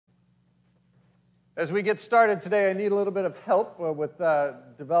As we get started today, I need a little bit of help with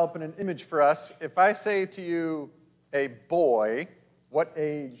developing an image for us. If I say to you, a boy, what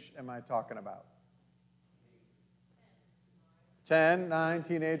age am I talking about? 10, 9,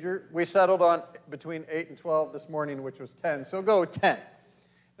 teenager. We settled on between 8 and 12 this morning, which was 10, so go with 10.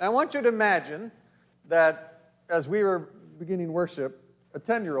 Now I want you to imagine that as we were beginning worship, a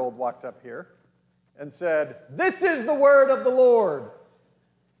 10-year-old walked up here and said, "This is the word of the Lord,"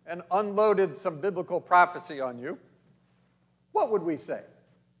 and unloaded some biblical prophecy on you. What would we say?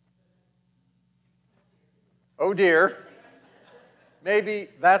 Oh dear. Maybe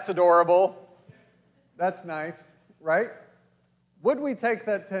that's adorable. That's nice, right? Would we take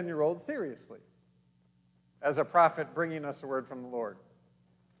that 10-year-old seriously as a prophet bringing us a word from the Lord?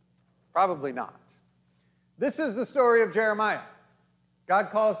 Probably not. This is the story of Jeremiah.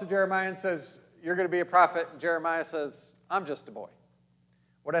 God calls to Jeremiah and says, "You're going to be a prophet." And Jeremiah says, "I'm just a boy."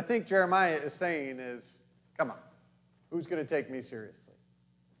 What I think Jeremiah is saying is, come on, who's going to take me seriously?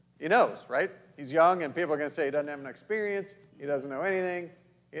 He knows, right? He's young, and people are going to say he doesn't have an experience, he doesn't know anything.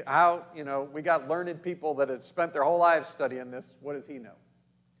 We got learned people that had spent their whole lives studying this. What does he know?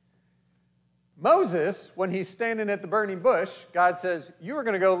 Moses, when he's standing at the burning bush, God says, "You are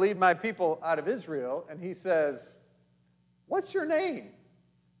going to go lead my people out of Israel." And he says, "What's your name?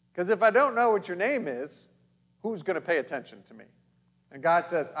 Because if I don't know what your name is, who's going to pay attention to me?" And God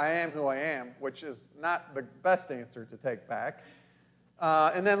says, "I am who I am," which is not the best answer to take back.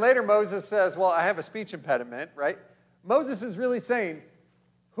 And then later Moses says, "Well, I have a speech impediment," right? Moses is really saying,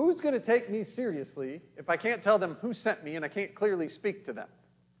 who's going to take me seriously if I can't tell them who sent me and I can't clearly speak to them?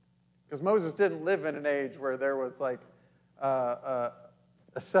 Because Moses didn't live in an age where there was like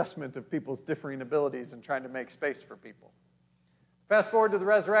assessment of people's differing abilities and trying to make space for people. Fast forward to the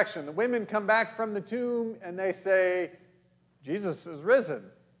resurrection. The women come back from the tomb and they say, "Jesus is risen."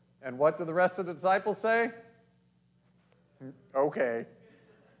 And what do the rest of the disciples say? Okay.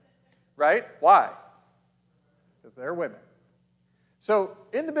 Right? Why? Because they're women. So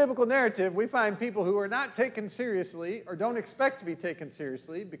in the biblical narrative, we find people who are not taken seriously or don't expect to be taken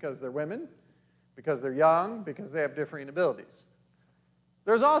seriously because they're women, because they're young, because they have differing abilities.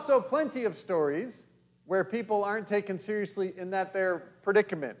 There's also plenty of stories where people aren't taken seriously in that their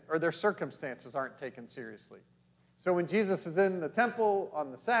predicament or their circumstances aren't taken seriously. So when Jesus is in the temple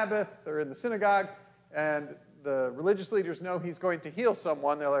on the Sabbath or in the synagogue and the religious leaders know he's going to heal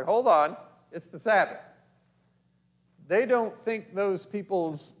someone, they're like, "Hold on, it's the Sabbath." They don't think those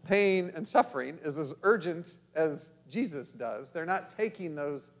people's pain and suffering is as urgent as Jesus does. They're not taking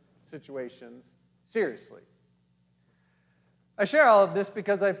those situations seriously. I share all of this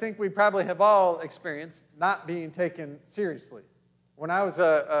because I think we probably have all experienced not being taken seriously. When I was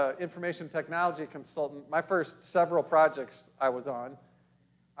an information technology consultant, my first several projects I was on,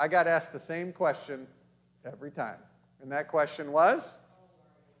 I got asked the same question every time. And that question was,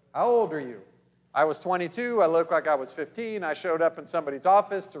 "How old are you?" I was 22. I looked like I was 15. I showed up in somebody's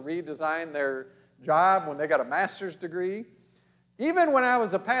office to redesign their job when they got a master's degree. Even when I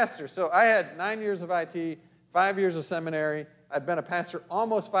was a pastor, so I had 9 years of IT, 5 years of seminary. I'd been a pastor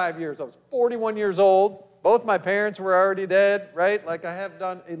almost 5 years. I was 41 years old. Both my parents were already dead, right? Like I have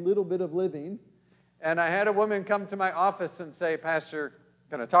done a little bit of living. And I had a woman come to my office and say, "Pastor,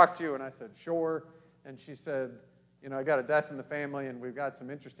 can I talk to you?" And I said, "Sure." And she said, "I got a death in the family and we've got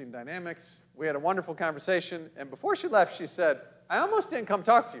some interesting dynamics." We had a wonderful conversation. And before she left, she said, "I almost didn't come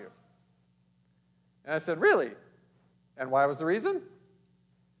talk to you." And I said, "Really? And why was the reason?"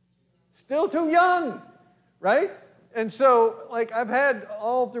 Still too young, right? And so, I've had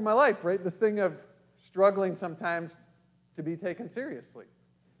all through my life, right, this thing of struggling sometimes to be taken seriously.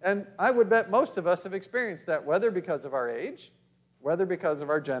 And I would bet most of us have experienced that, whether because of our age, whether because of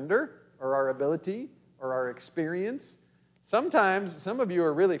our gender, or our ability, or our experience. Sometimes, some of you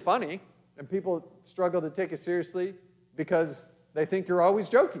are really funny, and people struggle to take you seriously because they think you're always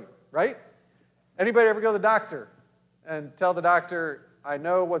joking, right? Anybody ever go to the doctor and tell the doctor, "I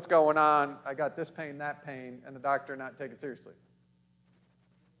know what's going on, I got this pain, that pain," and the doctor not take it seriously?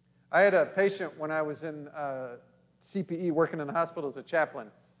 I had a patient when I was in CPE working in the hospital as a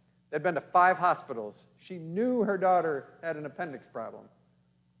chaplain. They'd been to 5 hospitals. She knew her daughter had an appendix problem.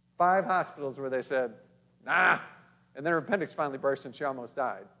 5 hospitals where they said, "Nah," and then her appendix finally burst and she almost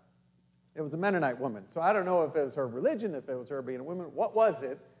died. It was a Mennonite woman. So I don't know if it was her religion, if it was her being a woman. What was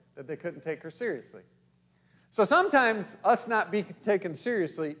it that they couldn't take her seriously? So sometimes us not being taken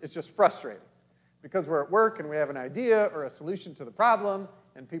seriously is just frustrating because we're at work and we have an idea or a solution to the problem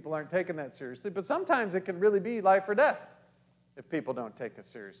and people aren't taking that seriously. But sometimes it can really be life or death if people don't take it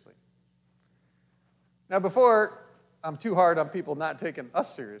seriously. Now, before I'm too hard on people not taking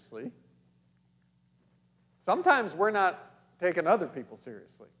us seriously, Sometimes we're not taking other people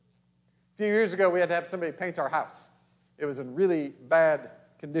seriously. A few years ago, we had to have somebody paint our house. It was in really bad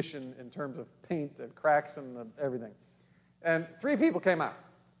condition in terms of paint and cracks and everything. And 3 people came out.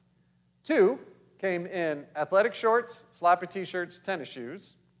 2 came in athletic shorts, sloppy t-shirts, tennis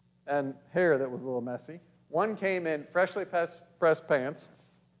shoes, and hair that was a little messy. 1 came in freshly pressed pants,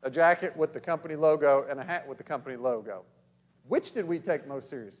 a jacket with the company logo, and a hat with the company logo. Which did we take most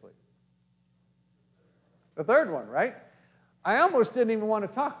seriously? The 3rd one, right? I almost didn't even want to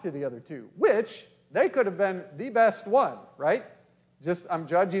talk to the other 2, which they could have been the best one, right? Just I'm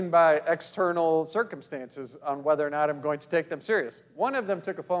judging by external circumstances on whether or not I'm going to take them serious. One of them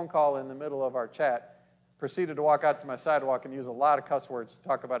took a phone call in the middle of our chat, proceeded to walk out to my sidewalk and use a lot of cuss words to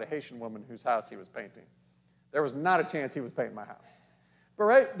talk about a Haitian woman whose house he was painting. There was not a chance he was painting my house. But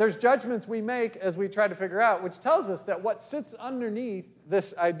right, there's judgments we make as we try to figure out, which tells us that what sits underneath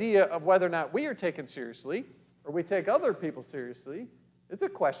this idea of whether or not we are taken seriously or we take other people seriously is a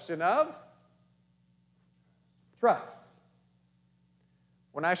question of trust.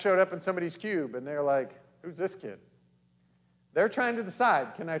 When I showed up in somebody's cube and they're like, who's this kid? They're trying to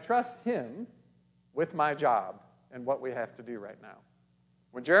decide, can I trust him with my job and what we have to do right now?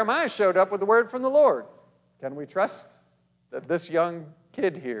 When Jeremiah showed up with the word from the Lord, can we trust that this young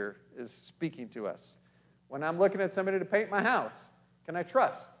kid here is speaking to us? When I'm looking at somebody to paint my house, can I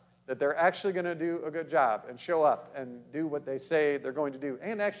trust that they're actually going to do a good job and show up and do what they say they're going to do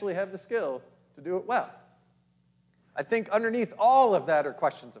and actually have the skill to do it well? I think underneath all of that are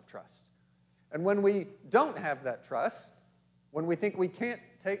questions of trust. And when we don't have that trust, when we think we can't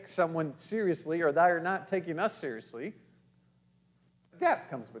take someone seriously or they're not taking us seriously, a gap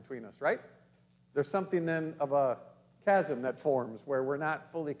comes between us, right? There's something then of a chasm that forms where we're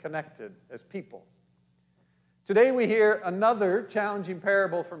not fully connected as people. Today we hear another challenging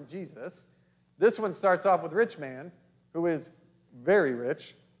parable from Jesus. This one starts off with a rich man who is very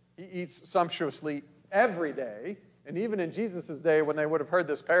rich. He eats sumptuously every day. And even in Jesus' day, when they would have heard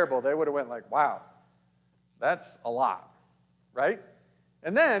this parable, they would have went like, wow, that's a lot, right?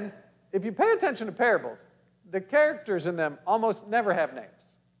 And then, if you pay attention to parables, the characters in them almost never have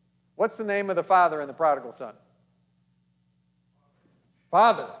names. What's the name of the father in the prodigal son?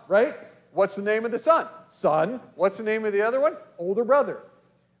 Father, right? What's the name of the son? Son. What's the name of the other one? Older brother.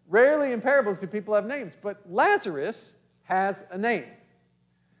 Rarely in parables do people have names, but Lazarus has a name.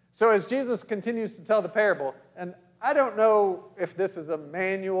 So as Jesus continues to tell the parable, and I don't know if this is a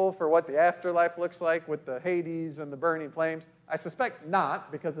manual for what the afterlife looks like with the Hades and the burning flames. I suspect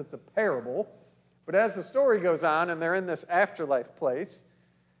not, because it's a parable. But as the story goes on and they're in this afterlife place,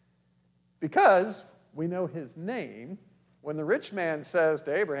 because we know his name, when the rich man says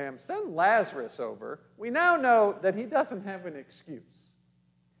to Abraham, send Lazarus over, we now know that he doesn't have an excuse.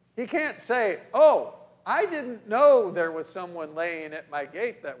 He can't say, oh, I didn't know there was someone laying at my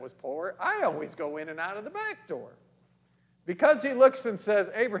gate that was poor. I always go in and out of the back door. Because he looks and says,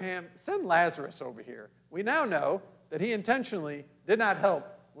 Abraham, send Lazarus over here, we now know that he intentionally did not help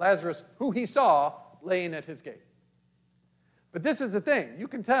Lazarus, who he saw laying at his gate. But this is the thing. You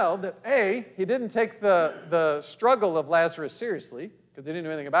can tell that, A, he didn't take the struggle of Lazarus seriously, because he didn't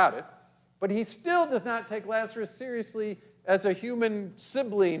know anything about it, but he still does not take Lazarus seriously as a human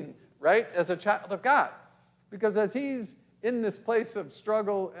sibling, right, as a child of God. Because as he's in this place of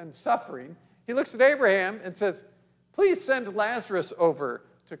struggle and suffering, he looks at Abraham and says, please send Lazarus over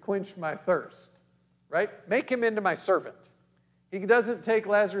to quench my thirst, right? Make him into my servant. He doesn't take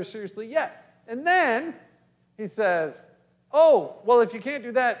Lazarus seriously yet. And then he says, oh, well, if you can't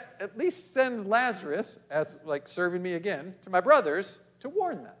do that, at least send Lazarus, as like serving me again, to my brothers to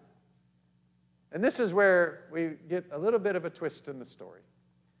warn them. And this is where we get a little bit of a twist in the story.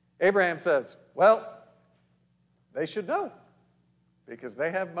 Abraham says, well, they should know, because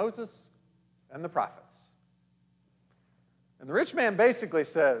they have Moses and the prophets. And the rich man basically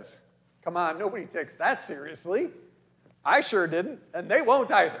says, come on, nobody takes that seriously. I sure didn't, and they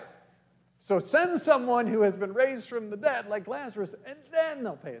won't either. So send someone who has been raised from the dead, like Lazarus, and then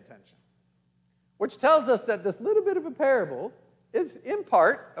they'll pay attention. Which tells us that this little bit of a parable is in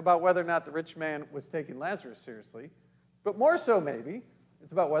part about whether or not the rich man was taking Lazarus seriously, but more so maybe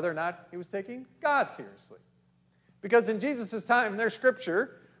it's about whether or not he was taking God seriously. Because in Jesus' time, there's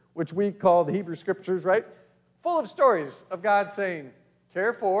scripture, which we call the Hebrew scriptures, right? Full of stories of God saying,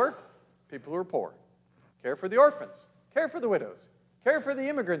 care for people who are poor, care for the orphans, care for the widows, care for the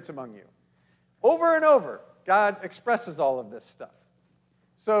immigrants among you. Over and over, God expresses all of this stuff.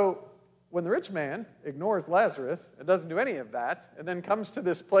 So when the rich man ignores Lazarus and doesn't do any of that, and then comes to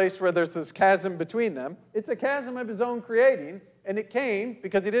this place where there's this chasm between them, it's a chasm of his own creating, and it came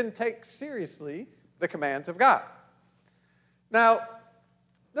because he didn't take seriously the commands of God. Now,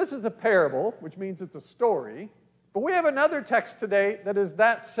 this is a parable, which means it's a story, but we have another text today that is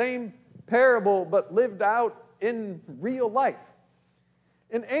that same parable but lived out in real life.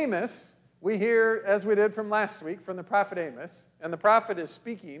 In Amos, we hear, as we did from last week, from the prophet Amos, and the prophet is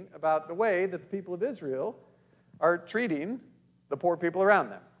speaking about the way that the people of Israel are treating the poor people around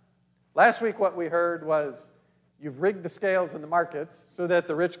them. Last week what we heard was, you've rigged the scales in the markets so that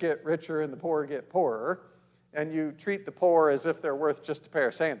the rich get richer and the poor get poorer, and you treat the poor as if they're worth just a pair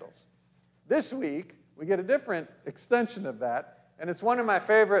of sandals. This week, we get a different extension of that, and it's one of my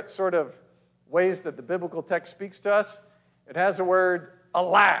favorite sort of ways that the biblical text speaks to us. It has a word,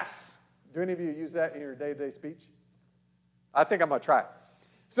 alas. Do any of you use that in your day-to-day speech? I think I'm going to try it.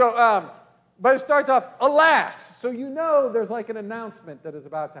 So, but it starts off, alas. So you know there's like an announcement that is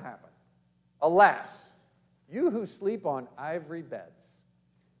about to happen. Alas, you who sleep on ivory beds,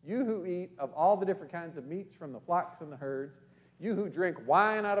 you who eat of all the different kinds of meats from the flocks and the herds, you who drink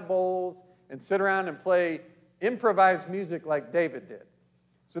wine out of bowls and sit around and play improvised music like David did.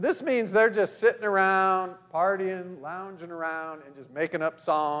 So this means they're just sitting around, partying, lounging around, and just making up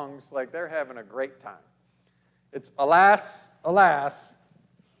songs like they're having a great time. It's alas, alas,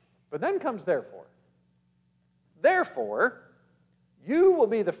 but then comes therefore. Therefore, you will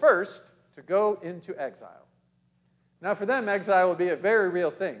be the first to go into exile. Now for them, exile would be a very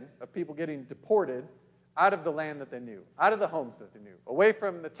real thing of people getting deported out of the land that they knew, out of the homes that they knew, away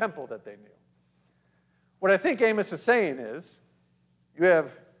from the temple that they knew. What I think Amos is saying is, you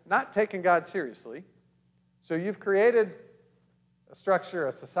have not taken God seriously, so you've created a structure,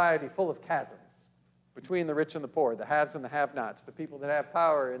 a society full of chasms between the rich and the poor, the haves and the have-nots, the people that have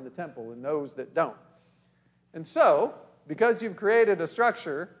power in the temple and those that don't. And so, because you've created a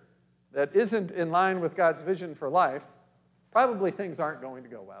structure that isn't in line with God's vision for life, probably things aren't going to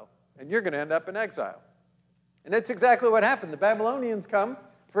go well, and you're going to end up in exile. And that's exactly what happened. The Babylonians come.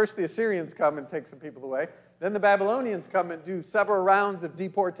 First, the Assyrians come and take some people away. Then the Babylonians come and do several rounds of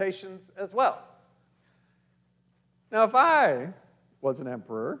deportations as well. Now, if I was an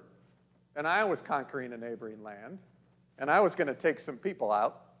emperor, and I was conquering a neighboring land, and I was going to take some people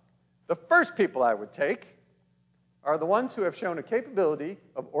out, the first people I would take are the ones who have shown a capability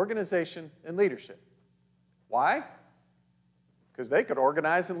of organization and leadership. Why? Because they could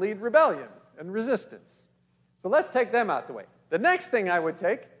organize and lead rebellion and resistance. So let's take them out the way. The next thing I would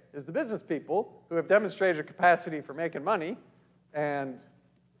take is the business people who have demonstrated a capacity for making money and,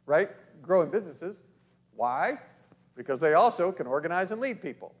 growing businesses. Why? Because they also can organize and lead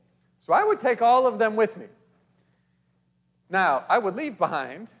people. So I would take all of them with me. Now, I would leave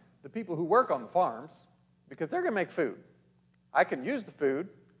behind the people who work on the farms, because they're going to make food. I can use the food,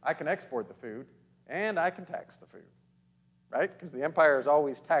 I can export the food, and I can tax the food, right? Because the empire is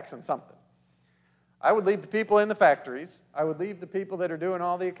always taxing something. I would leave the people in the factories. I would leave the people that are doing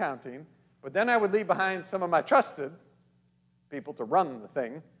all the accounting. But then I would leave behind some of my trusted people to run the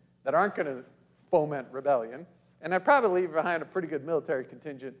thing that aren't going to foment rebellion. And I'd probably leave behind a pretty good military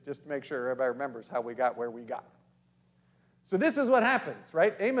contingent just to make sure everybody remembers how we got where we got. So this is what happens,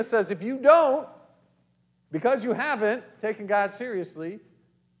 right? Amos says, if you don't, because you haven't taken God seriously,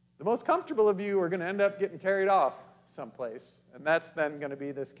 the most comfortable of you are going to end up getting carried off someplace. And that's then going to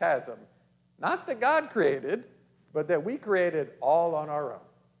be this chasm. Not that God created, but that we created all on our own.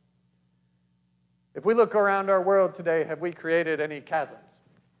 If we look around our world today, have we created any chasms?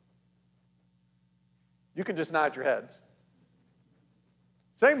 You can just nod your heads.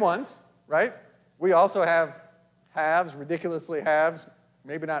 Same ones, right? We also have haves, ridiculously haves,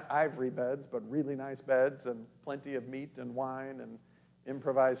 maybe not ivory beds, but really nice beds and plenty of meat and wine and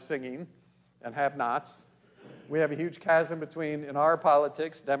improvised singing, and have-nots. We have a huge chasm between, in our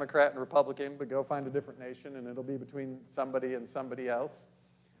politics, Democrat and Republican, but go find a different nation and it'll be between somebody and somebody else.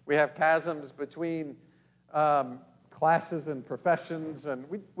 We have chasms between classes and professions, and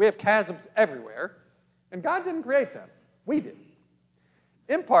we have chasms everywhere. And God didn't create them. We did.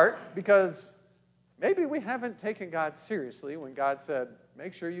 In part because maybe we haven't taken God seriously when God said,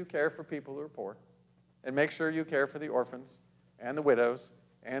 make sure you care for people who are poor, and make sure you care for the orphans and the widows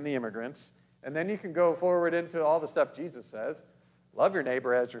and the immigrants. And then you can go forward into all the stuff Jesus says. Love your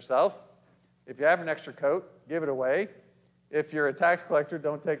neighbor as yourself. If you have an extra coat, give it away. If you're a tax collector,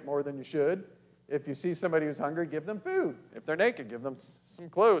 don't take more than you should. If you see somebody who's hungry, give them food. If they're naked, give them some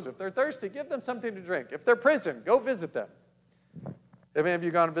clothes. If they're thirsty, give them something to drink. If they're in prison, go visit them. Have any of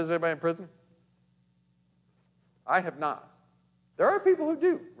you gone to visit anybody in prison? I have not. There are people who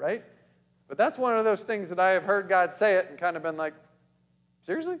do, right? But that's one of those things that I have heard God say it and kind of been like,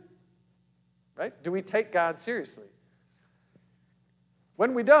 seriously? Right? Do we take God seriously?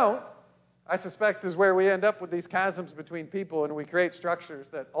 When we don't, I suspect, is where we end up with these chasms between people, and we create structures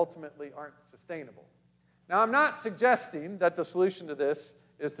that ultimately aren't sustainable. Now, I'm not suggesting that the solution to this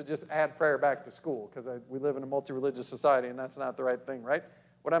is to just add prayer back to school, because we live in a multi-religious society, and that's not the right thing, right?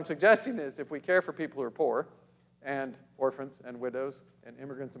 What I'm suggesting is if we care for people who are poor, and orphans, and widows, and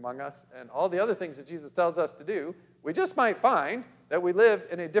immigrants among us, and all the other things that Jesus tells us to do, we just might find that we live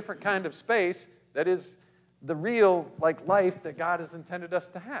in a different kind of space that is the real life that God has intended us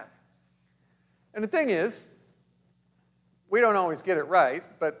to have. And the thing is, we don't always get it right,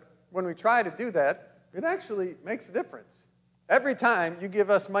 but when we try to do that, it actually makes a difference. Every time you give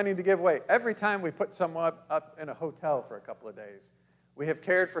us money to give away, every time we put someone up in a hotel for a couple of days, we have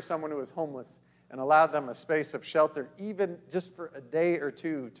cared for someone who is homeless and allowed them a space of shelter, even just for a day or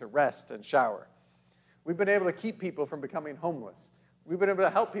two to rest and shower. We've been able to keep people from becoming homeless. We've been able to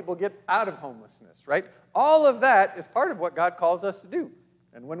help people get out of homelessness, right? All of that is part of what God calls us to do.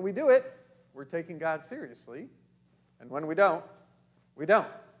 And when we do it, we're taking God seriously. And when we don't, we don't.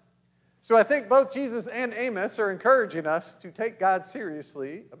 So I think both Jesus and Amos are encouraging us to take God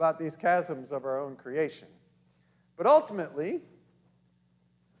seriously about these chasms of our own creation. But ultimately,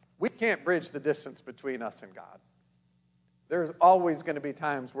 we can't bridge the distance between us and God. There's always going to be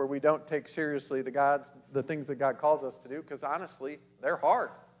times where we don't take seriously the things that God calls us to do, because honestly, they're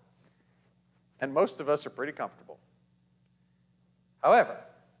hard. And most of us are pretty comfortable. However,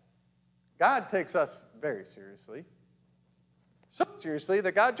 God takes us very seriously. So seriously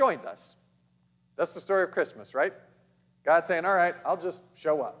that God joined us. That's the story of Christmas, right? God saying, all right, I'll just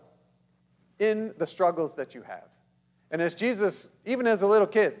show up in the struggles that you have. And as Jesus, even as a little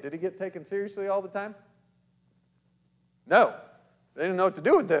kid, did he get taken seriously all the time? No. They didn't know what to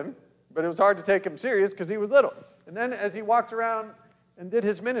do with him, but it was hard to take him serious because he was little. And then as he walked around and did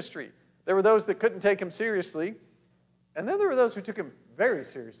his ministry, there were those that couldn't take him seriously, and then there were those who took him very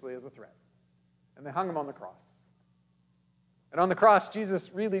seriously as a threat. And they hung him on the cross. And on the cross,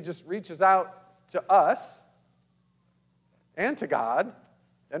 Jesus really just reaches out to us and to God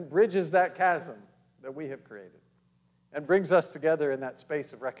and bridges that chasm that we have created and brings us together in that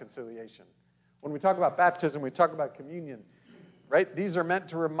space of reconciliation. When we talk about baptism, we talk about communion, right? These are meant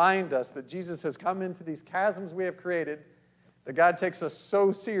to remind us that Jesus has come into these chasms we have created, that God takes us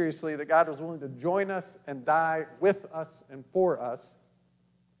so seriously that God was willing to join us and die with us and for us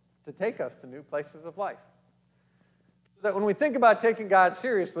to take us to new places of life. That when we think about taking God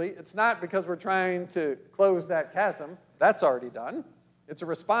seriously, it's not because we're trying to close that chasm. That's already done. It's a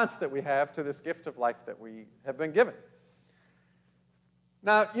response that we have to this gift of life that we have been given.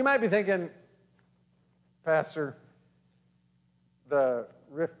 Now, you might be thinking, Pastor, the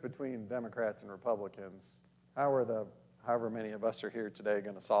rift between Democrats and Republicans, how are however many of us are here today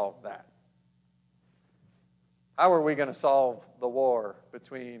going to solve that? How are we going to solve the war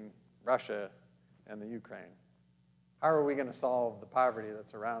between Russia and the Ukraine? How are we going to solve the poverty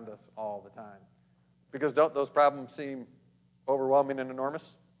that's around us all the time? Because don't those problems seem overwhelming and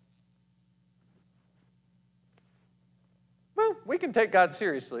enormous? Well, we can take God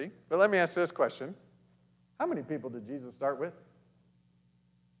seriously, but let me ask this question. How many people did Jesus start with?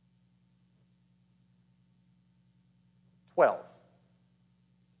 12.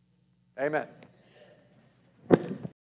 Amen.